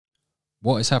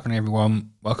What is happening,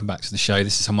 everyone? Welcome back to the show.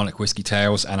 This is Harmonic Whiskey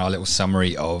Tales and our little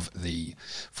summary of the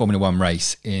Formula One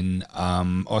race in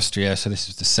Austria. So this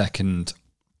is the second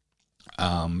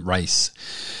race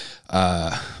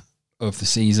of the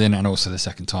season, and also the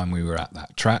second time we were at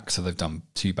that track. So they've done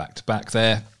two back-to-back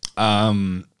there.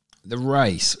 The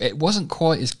race, it wasn't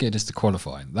quite as good as the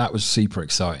qualifying. That was super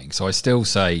exciting. So I still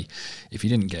say, if you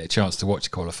didn't get a chance to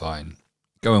watch qualifying,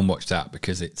 go and watch that,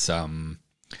 because it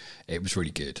was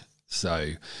really good.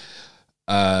 So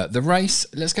the race,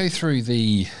 let's go through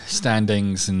the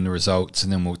standings and the results,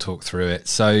 and then we'll talk through it.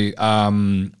 So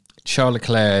Charles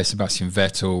Leclerc, Sebastian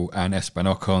Vettel and Esteban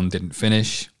Ocon didn't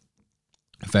finish.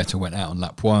 Vettel went out on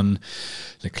lap 1,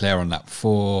 Leclerc on lap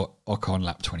 4, Ocon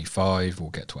lap 25. We'll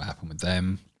get to what happened with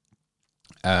them.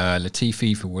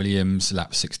 Latifi for Williams,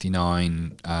 lap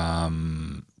 69,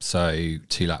 so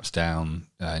 2 laps down,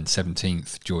 in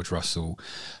 17th. George Russell,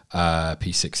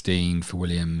 P16 for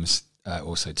Williams,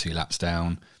 also 2 laps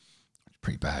down.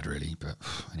 Pretty bad, really, but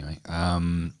anyway.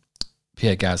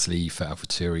 Pierre Gasly for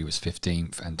AlphaTauri was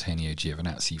 15th, Antonio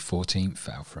Giovinazzi 14th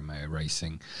for Alfa Romeo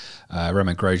Racing,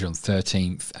 Romain Grosjean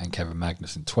 13th, and Kevin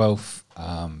Magnussen 12th.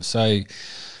 So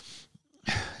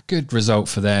good result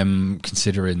for them,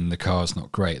 considering the car's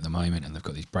not great at the moment and they've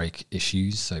got these brake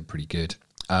issues, so pretty good.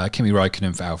 Kimi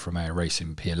Räikkönen for Alfa Romeo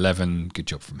Racing, P11, good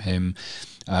job from him.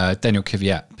 Daniel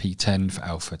Kvyat, P10 for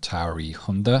AlphaTauri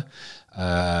Honda.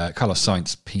 Carlos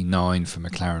Sainz, P9 for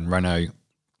McLaren Renault.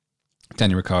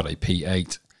 Daniel Ricciardo,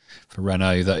 P8 for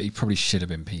Renault. That he probably should have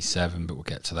been P7, but we'll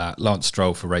get to that. Lance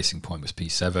Stroll for Racing Point was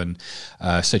P7.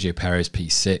 Sergio Perez,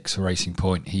 P6 for Racing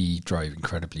Point. He drove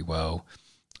incredibly well.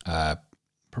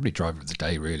 Probably driver of the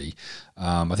day, really.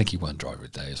 I think he won driver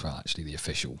of the day as well, actually, the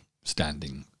official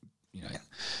standing,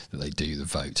 that they do, the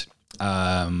vote.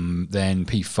 Then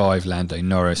P5, Lando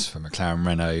Norris for McLaren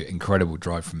Renault. Incredible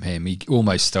drive from him. He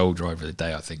almost stole driver of the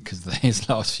day, I think, because his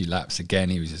last few laps, again,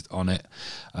 he was just on it.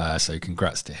 So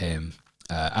congrats to him.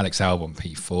 Alex Albon,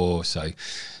 P4. So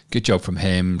good job from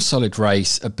him. Solid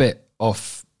race. A bit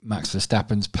off Max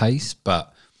Verstappen's pace,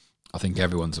 but I think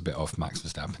everyone's a bit off Max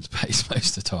Verstappen's pace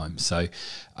most of the time. So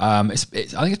I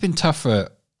think it's been tough for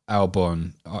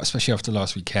Albon, especially after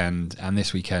last weekend, and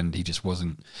this weekend he just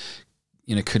wasn't,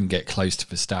 couldn't get close to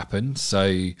Verstappen. So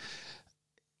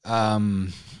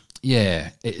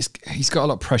he's got a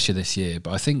lot of pressure this year,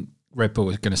 but I think Red Bull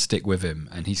is going to stick with him,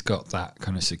 and he's got that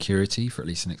kind of security for at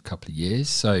least the next couple of years.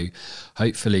 So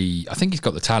hopefully, I think he's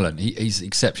got the talent. He's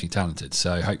exceptionally talented.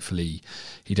 So hopefully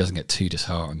he doesn't get too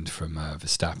disheartened from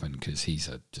Verstappen, because he's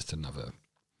just another,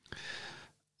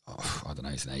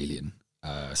 he's an alien.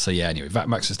 Anyway,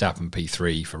 Max Verstappen,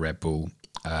 P3 for Red Bull.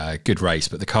 Good race,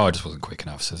 but the car just wasn't quick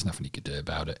enough, so there's nothing he could do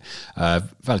about it.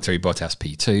 Valtteri Bottas,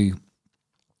 P2,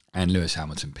 and Lewis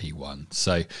Hamilton, P1.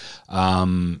 So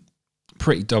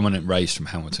pretty dominant race from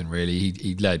Hamilton, really.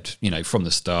 He led, from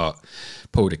the start,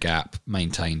 pulled a gap,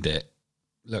 maintained it,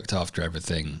 looked after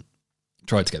everything,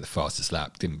 tried to get the fastest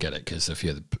lap, didn't get it because a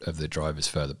few of the drivers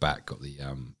further back got the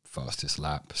fastest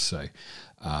lap. So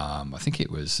I think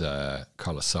it was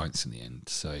Carlos Sainz in the end.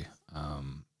 So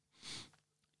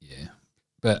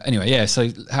But anyway, so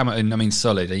Hamilton,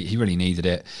 solid. He really needed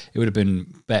it. It would have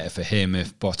been better for him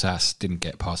if Bottas didn't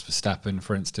get past Verstappen,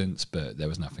 for instance, but there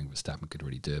was nothing Verstappen could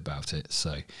really do about it.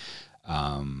 So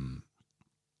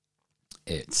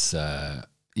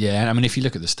if you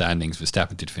look at the standings,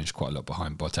 Verstappen did finish quite a lot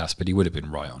behind Bottas, but he would have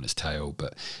been right on his tail,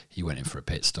 but he went in for a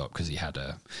pit stop because he had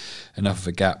enough of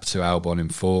a gap to Albon in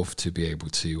fourth to be able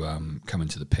to come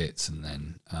into the pits and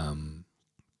then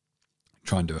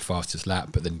try and do a fastest lap,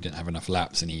 but then he didn't have enough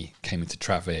laps and he came into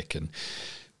traffic, and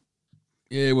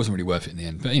it wasn't really worth it in the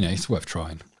end, but it's worth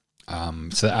trying.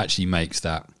 So that actually makes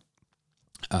that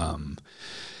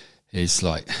is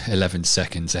like 11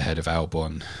 seconds ahead of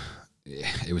Albon.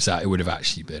 It would have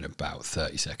actually been about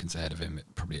 30 seconds ahead of him,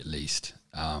 probably at least.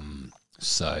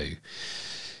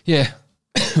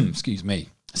 Excuse me.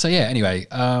 So anyway,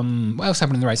 what else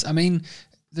happened in the race?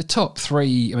 The top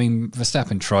three,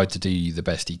 Verstappen tried to do the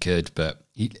best he could, but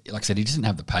like I said, he doesn't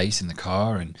have the pace in the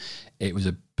car, and it was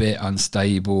a bit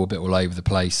unstable, a bit all over the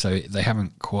place, so they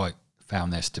haven't quite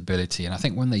found their stability. And I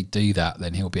think when they do that,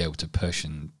 then he'll be able to push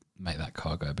and make that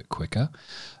car go a bit quicker.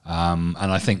 And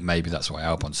I think maybe that's why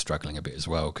Albon's struggling a bit as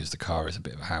well, because the car is a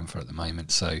bit of a hamper at the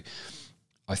moment. So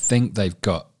I think they've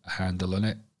got a handle on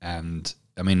it, and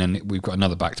we've got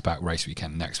another back-to-back race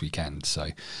weekend next weekend, so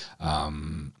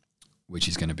which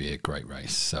is going to be a great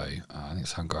race. So I think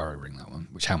it's Hungaroring, that one,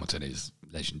 which Hamilton is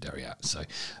legendary at. So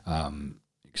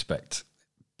expect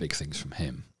big things from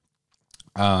him.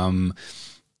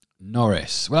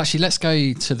 Norris. Well, actually, let's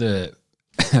go to the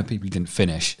people who didn't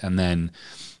finish and then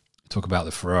talk about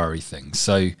the Ferrari thing.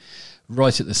 So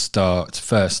right at the start,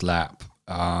 first lap,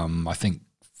 I think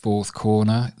fourth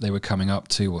corner they were coming up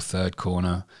to, or third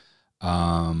corner.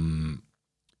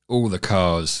 All the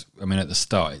cars, I mean, at the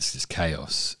start it's just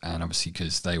chaos, and obviously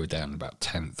because they were down about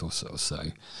 10th or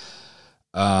so.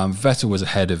 Vettel was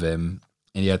ahead of him,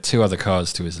 and he had two other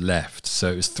cars to his left,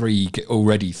 so it was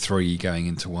already three going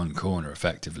into one corner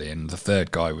effectively, and the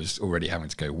third guy was already having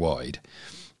to go wide.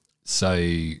 So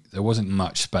there wasn't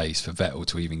much space for Vettel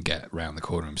to even get around the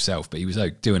corner himself, but he was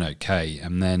doing okay.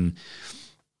 And then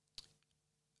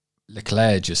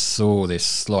Leclerc just saw this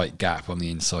slight gap on the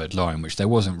inside line, which there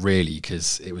wasn't really,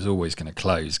 because it was always going to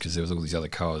close because there was all these other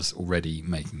cars already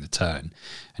making the turn,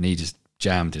 and he just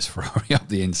jammed his Ferrari up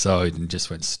the inside and just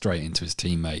went straight into his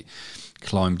teammate,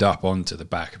 climbed up onto the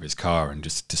back of his car and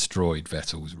just destroyed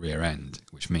Vettel's rear end,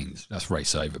 which means that's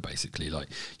race over basically. Like,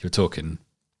 you're talking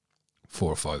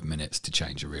 4 or 5 minutes to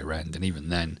change a rear end, and even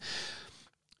then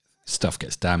stuff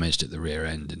gets damaged at the rear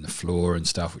end in the floor and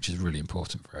stuff, which is really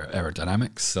important for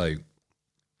aerodynamics. So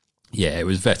yeah, it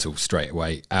was Vettel straight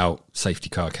away out. Safety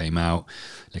car came out,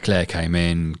 Leclerc came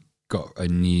in, got a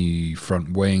new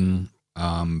front wing,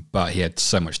 but he had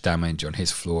so much damage on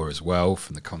his floor as well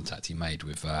from the contact he made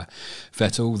with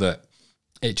Vettel that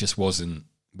it just wasn't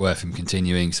worth him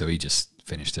continuing, so he just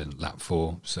finished in lap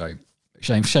 4. So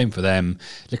shame for them.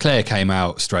 Leclerc came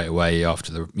out straight away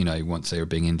after once they were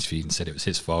being interviewed and said it was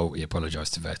his fault. He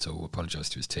apologised to Vettel,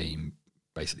 apologised to his team,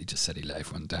 basically just said he let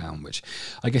everyone down, which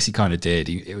I guess he kind of did.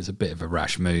 It was a bit of a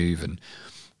rash move, and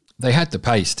they had the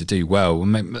pace to do well.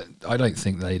 I don't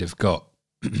think they'd have got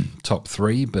top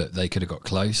 3, but they could have got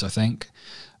close, I think,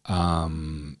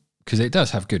 because it does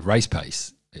have good race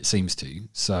pace, it seems to.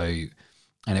 So,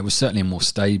 and it was certainly more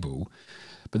stable.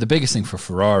 But the biggest thing for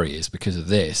Ferrari is because of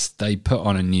this, they put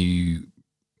on a new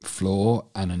floor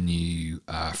and a new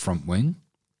front wing.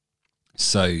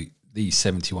 So these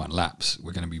 71 laps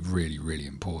were going to be really, really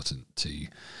important to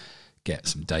get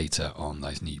some data on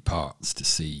those new parts to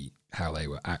see how they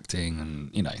were acting.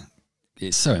 And,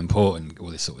 it's so important,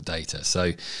 all this sort of data.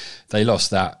 So they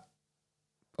lost that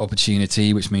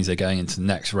opportunity, which means they're going into the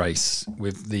next race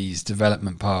with these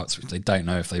development parts, which they don't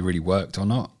know if they really worked or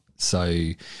not. So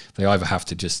they either have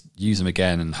to just use them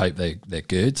again and hope they're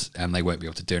good, and they won't be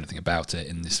able to do anything about it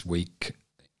in this week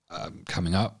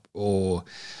coming up, or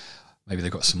maybe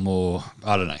they've got some more,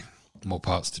 I don't know, more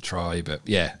parts to try. But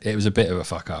yeah, it was a bit of a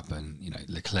fuck up, and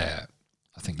Leclerc,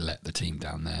 I think, let the team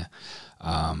down there.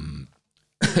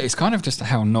 It's kind of just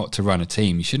how not to run a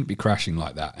team. You shouldn't be crashing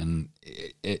like that, and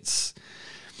it's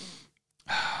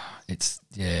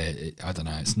I don't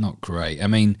know, it's not great. I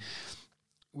mean,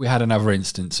 we had another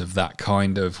instance of that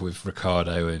kind of with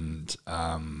Ricciardo and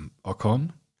Ocon.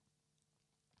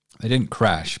 They didn't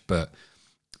crash, but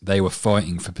they were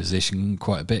fighting for position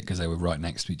quite a bit because they were right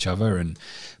next to each other,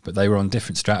 but they were on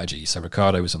different strategies. So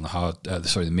Ricciardo was on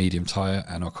the medium tyre,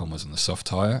 and Ocon was on the soft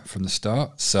tyre from the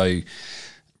start. So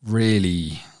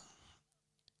really,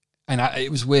 and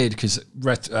it was weird because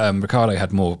Ricciardo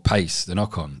had more pace than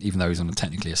Ocon, even though he was on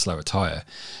technically a slower tyre.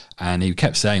 And he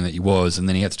kept saying that he was, and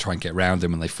then he had to try and get around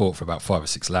him, and they fought for about 5 or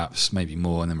 6 laps, maybe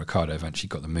more, and then Ricciardo eventually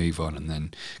got the move on, and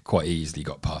then quite easily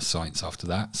got past Sainz after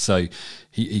that. So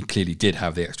he clearly did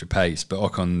have the extra pace, but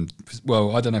Ocon,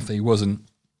 well, I don't know if he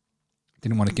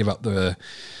didn't want to give up the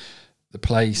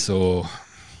place, or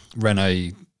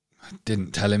Renault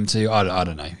didn't tell him to. I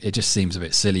don't know. It just seems a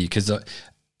bit silly because a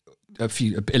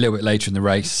little bit later in the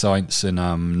race, Sainz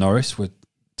and Norris were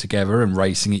together and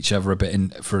racing each other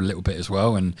for a little bit as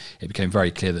well, and it became very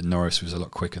clear that Norris was a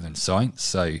lot quicker than Sainz,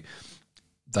 so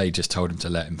they just told him to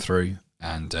let him through,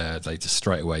 and they just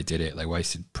straight away did it. They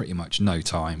wasted pretty much no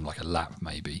time, like a lap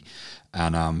maybe,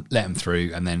 and let him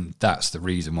through, and then that's the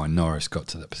reason why Norris got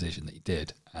to the position that he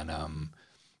did. And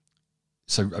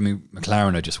so I mean,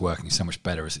 McLaren are just working so much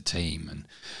better as a team,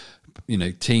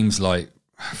 and teams like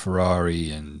Ferrari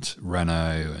and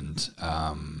Renault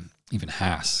and even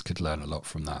Haas could learn a lot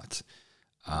from that.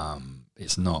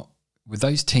 It's not, with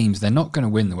those teams, they're not going to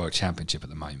win the World Championship at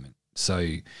the moment. So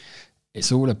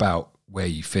it's all about where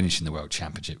you finish in the World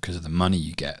Championship because of the money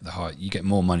you get. You get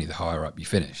more money the higher up you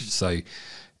finish. So,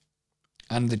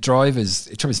 and the drivers,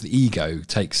 the ego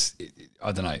takes,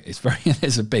 I don't know,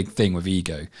 there's a big thing with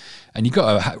ego. And you've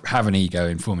got to have an ego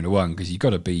in Formula One because you've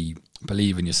got to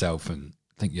believe in yourself and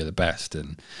think you're the best,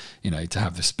 and to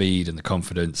have the speed and the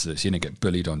confidence that's get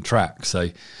bullied on track. So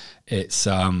it's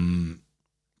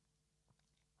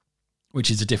which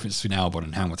is the difference between Albon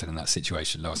and Hamilton in that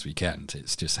situation last weekend.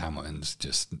 It's just Hamilton's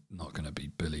just not going to be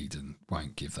bullied and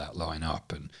won't give that line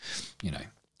up, and I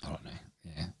don't know.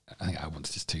 Yeah, I think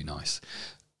Albon's just too nice.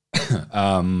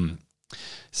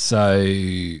 So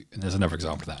and there's another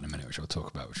example of that in a minute, which I'll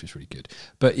talk about, which is really good.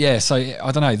 But yeah, so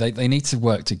I don't know. They need to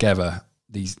work together,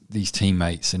 these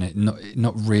teammates, and it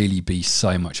not really be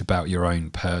so much about your own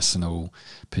personal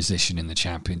position in the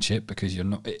championship, because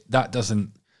that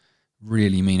doesn't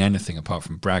really mean anything apart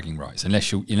from bragging rights,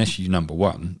 unless you're number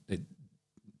one.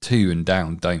 2 and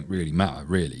down don't really matter,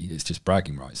 really. It's just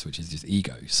bragging rights, which is just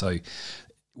ego. So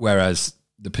whereas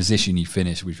the position you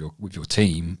finish with your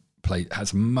team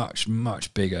has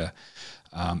much bigger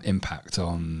impact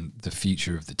on the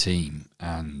future of the team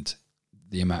and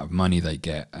the amount of money they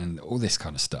get and all this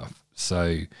kind of stuff.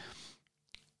 So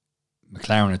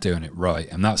McLaren are doing it right,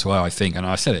 and that's why I think, and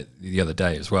I said it the other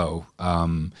day as well,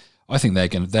 I think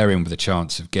they're in with a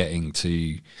chance of getting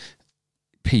to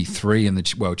P3 in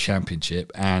the World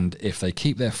Championship, and if they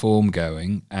keep their form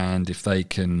going, and if they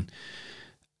can,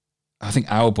 I think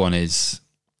Albon is,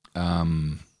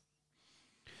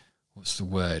 what's the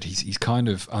word? He's kind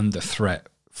of under threat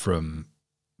from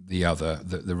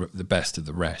the best of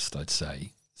the rest, I'd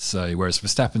say. So whereas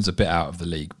Verstappen's a bit out of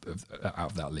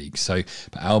that league. So,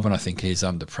 but Albon I think is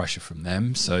under pressure from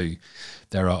them. So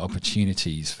there are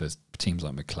opportunities for teams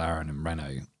like McLaren and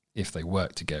Renault, if they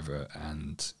work together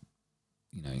and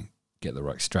get the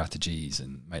right strategies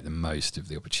and make the most of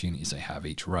the opportunities they have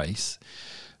each race,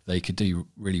 they could do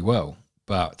really well.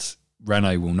 But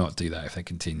Renault will not do that if they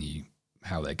continue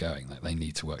how they're going. Like, they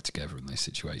need to work together in those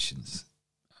situations.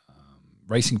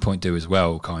 Racing Point do as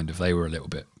well, kind of. They were a little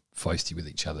bit feisty with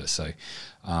each other. So,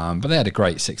 but they had a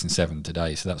great 6 and 7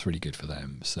 today, so that's really good for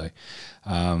them. So,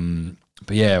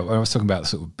 but yeah, when I was talking about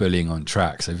sort of bullying on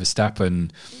track, so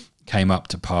Verstappen came up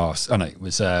to pass. Oh no, it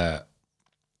was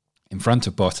in front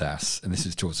of Bottas, and this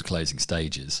is towards the closing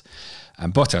stages.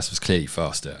 And Bottas was clearly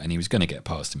faster, and he was going to get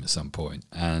past him at some point.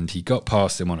 And he got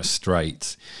past him on a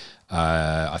straight.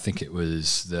 I think it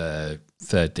was the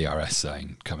third DRS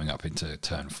zone coming up into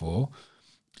turn 4.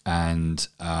 And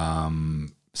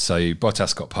so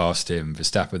Bottas got past him.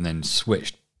 Verstappen then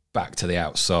switched back to the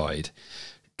outside,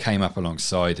 came up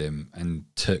alongside him and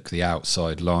took the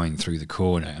outside line through the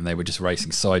corner. And they were just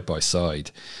racing side by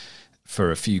side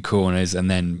for a few corners.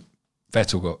 And then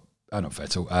Verstappen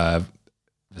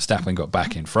got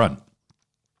back in front.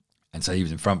 And so he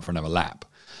was in front for another lap.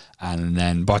 And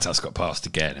then Bottas got past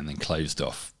again and then closed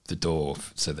off the door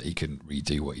so that he couldn't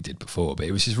redo what he did before. But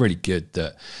it was just really good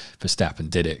that Verstappen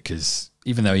did it, because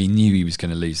even though he knew he was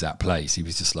going to lose that place, he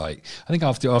was just like, I think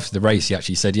after the race he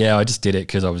actually said, yeah, I just did it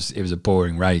because it was a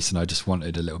boring race and I just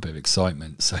wanted a little bit of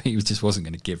excitement. So he just wasn't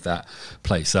going to give that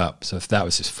place up. So that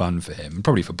was just fun for him, and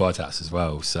probably for Bottas as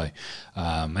well. So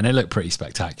and it looked pretty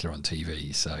spectacular on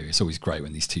TV. So it's always great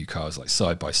when these two cars like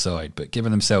side by side, but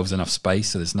giving themselves enough space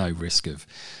so there's no risk of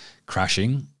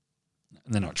crashing.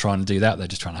 And they're not trying to do that, they're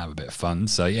just trying to have a bit of fun.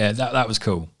 So yeah, that was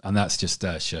cool, and that's just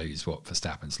shows what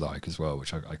Verstappen's like as well,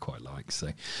 which I quite like.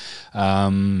 So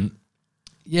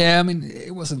yeah, I mean,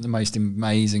 it wasn't the most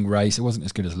amazing race, it wasn't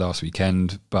as good as last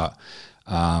weekend, but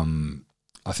I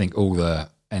think all the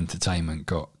entertainment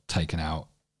got taken out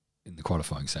in the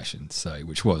qualifying session, so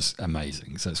which was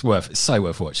amazing. So it's so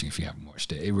worth watching if you haven't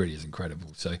watched it. It really is incredible.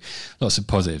 So lots of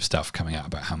positive stuff coming out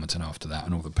about Hamilton after that,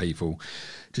 and all the people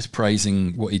just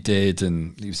praising what he did,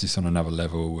 and he was just on another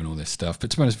level and all this stuff.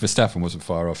 But to be honest, Verstappen wasn't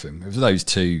far off him. It was those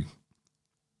two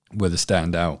were the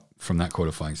standout from that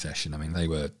qualifying session. I mean,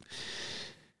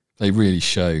 they really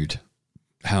showed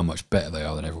how much better they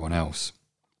are than everyone else,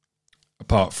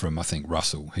 apart from, I think,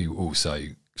 Russell, who also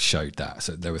showed that.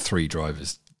 So there were 3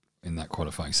 drivers in that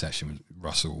qualifying session with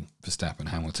Russell, Verstappen,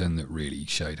 Hamilton that really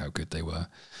showed how good they were.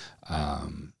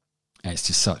 And it's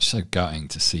just so gutting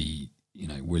to see,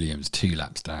 Williams 2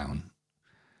 laps down.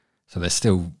 So they're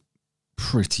still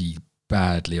pretty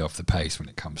badly off the pace when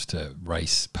it comes to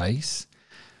race pace.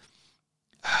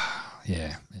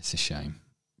 Yeah, it's a shame.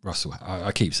 Russell,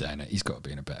 I keep saying it, he's got to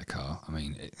be in a better car. I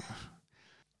mean,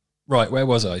 right, where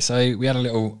was I? So we had a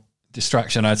little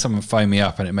distraction. I had someone phone me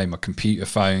up and it made my computer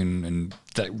phone, and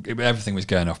everything was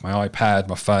going off. My iPad,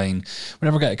 my phone.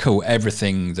 Whenever I get a call,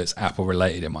 everything that's Apple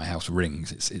related in my house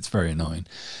rings. It's very annoying.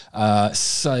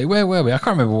 So where were we? I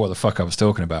can't remember what the fuck I was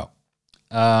talking about.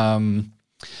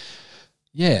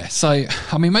 Yeah, so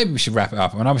I mean, maybe we should wrap it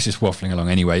up. I mean, I was just waffling along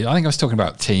anyway. I think I was talking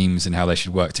about teams and how they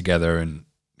should work together and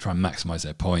try and maximise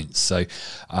their points. So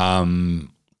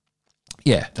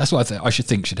yeah, that's what I should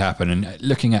think should happen. And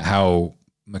looking at how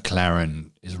McLaren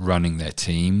is running their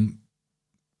team,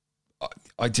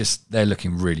 they're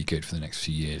looking really good for the next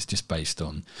few years, just based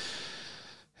on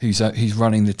who's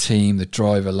running the team, the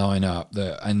driver lineup,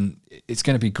 and it's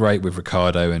going to be great with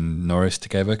Ricciardo and Norris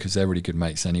together because they're really good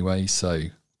mates anyway. So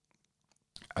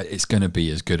it's going to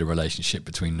be as good a relationship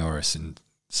between Norris and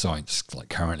Sainz like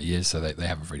currently is. So they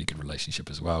have a really good relationship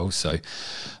as well. So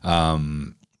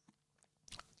they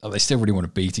still really want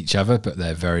to beat each other, but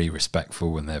they're very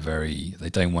respectful and they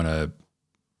don't want to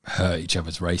hurt each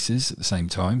other's races at the same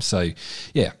time. So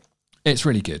yeah, it's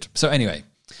really good. So anyway,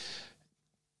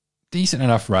 decent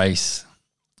enough race.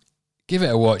 Give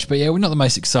it a watch. But yeah, we're not the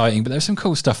most exciting, but there was some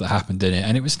cool stuff that happened in it.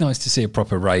 And it was nice to see a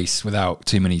proper race without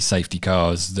too many safety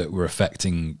cars that were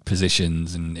affecting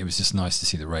positions. And it was just nice to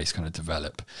see the race kind of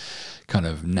develop kind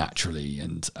of naturally.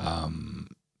 And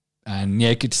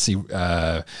yeah, good to see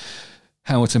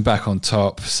Hamilton back on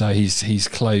top. So he's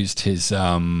closed his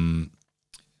the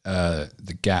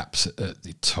gaps at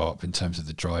the top in terms of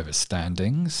the driver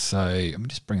standings. So let me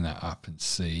just bring that up and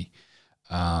see.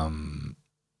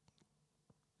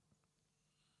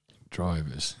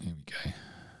 Drivers, here we go.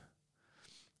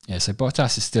 Yeah, so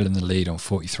Bottas is still in the lead on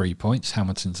 43 points.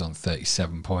 Hamilton's on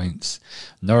 37 points.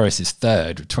 Norris is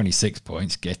third with 26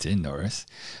 points. Get in, Norris.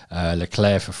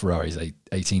 Leclerc for Ferrari is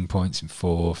 18 points in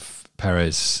fourth.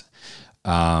 Perez,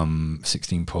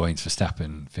 16 points.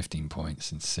 Verstappen, 15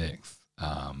 points in sixth.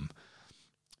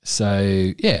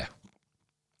 So, yeah.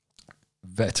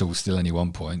 Vettel still only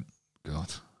 1 point.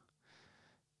 God.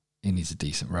 He needs a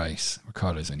decent race.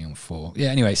 Ricciardo's only on 4. Yeah,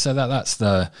 anyway, so that's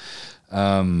the...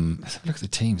 let's have a look at the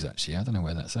teams, actually. I don't know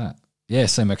where that's at. Yeah,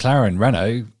 so McLaren,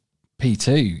 Renault,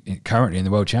 P2, currently in the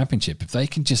World Championship. If they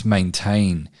can just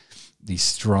maintain these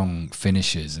strong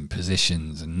finishes and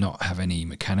positions and not have any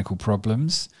mechanical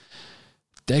problems,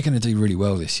 they're going to do really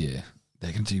well this year.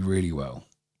 They're going to do really well.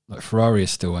 Like Ferrari is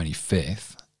still only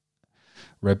 5th.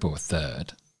 Red Bull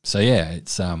 3rd. So, yeah,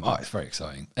 it's very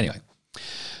exciting. Anyway.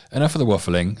 Enough of the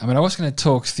waffling. I mean, I was going to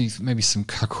talk through maybe some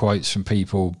quotes from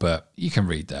people, but you can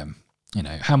read them. You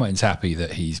know, Hamilton's happy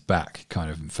that he's back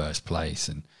kind of in first place,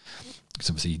 and because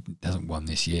obviously he hasn't won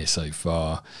this year so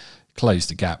far. Closed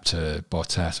the gap to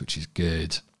Bottas, which is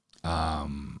good. So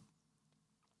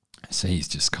he's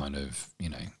just kind of, you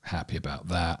know, happy about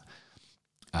that.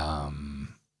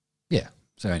 Yeah.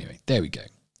 So anyway, there we go.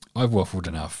 I've waffled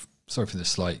enough. Sorry for the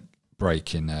slight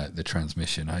break in the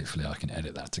transmission. Hopefully I can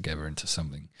edit that together into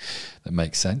something that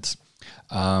makes sense.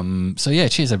 So yeah,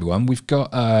 cheers everyone. We've got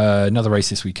another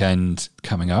race this weekend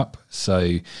coming up.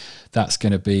 So that's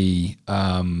going to be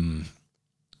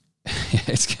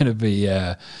it's going to be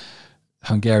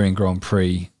Hungarian Grand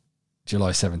Prix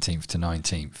July 17th to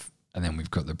 19th, and then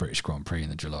we've got the British Grand Prix in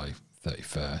the July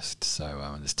 31st.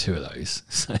 So there's 2 of those.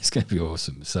 So it's going to be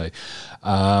awesome. So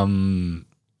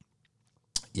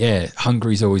yeah,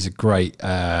 Hungary's always a great,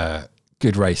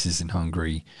 good races in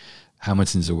Hungary.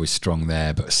 Hamilton's always strong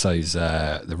there, but so's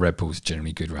the Red Bull's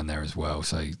generally good around there as well.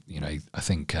 So, you know, I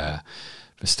think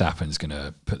Verstappen's going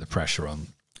to put the pressure on.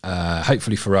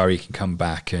 Hopefully Ferrari can come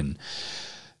back and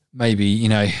maybe, you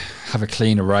know, have a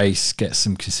cleaner race, get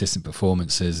some consistent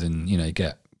performances and, you know,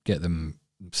 get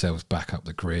themselves back up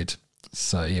the grid.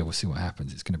 So, yeah, we'll see what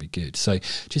happens. It's going to be good. So,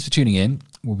 just for tuning in.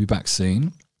 We'll be back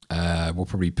soon. We'll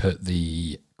probably put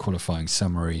the qualifying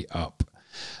summary up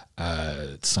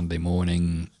Sunday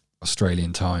morning,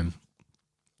 Australian time.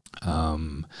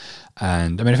 And I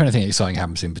mean, if anything exciting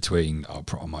happens in between,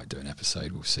 I might do an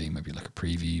episode. We'll see, maybe like a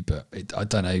preview. But I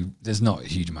don't know. There's not a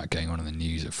huge amount going on in the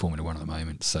news at Formula One at the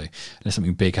moment. So unless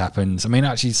something big happens, I mean,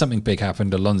 actually, something big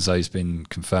happened. Alonso's been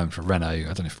confirmed for Renault.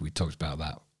 I don't know if we talked about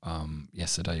that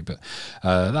yesterday, but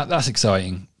that's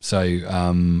exciting. So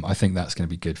I think that's going to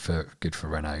be good for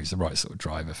Renault. He's the right sort of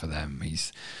driver for them.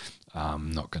 He's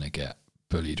not going to get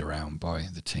bullied around by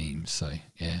the team. So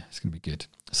yeah, it's going to be good.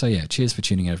 So yeah, cheers for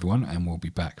tuning in everyone, and we'll be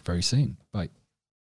back very soon. Bye.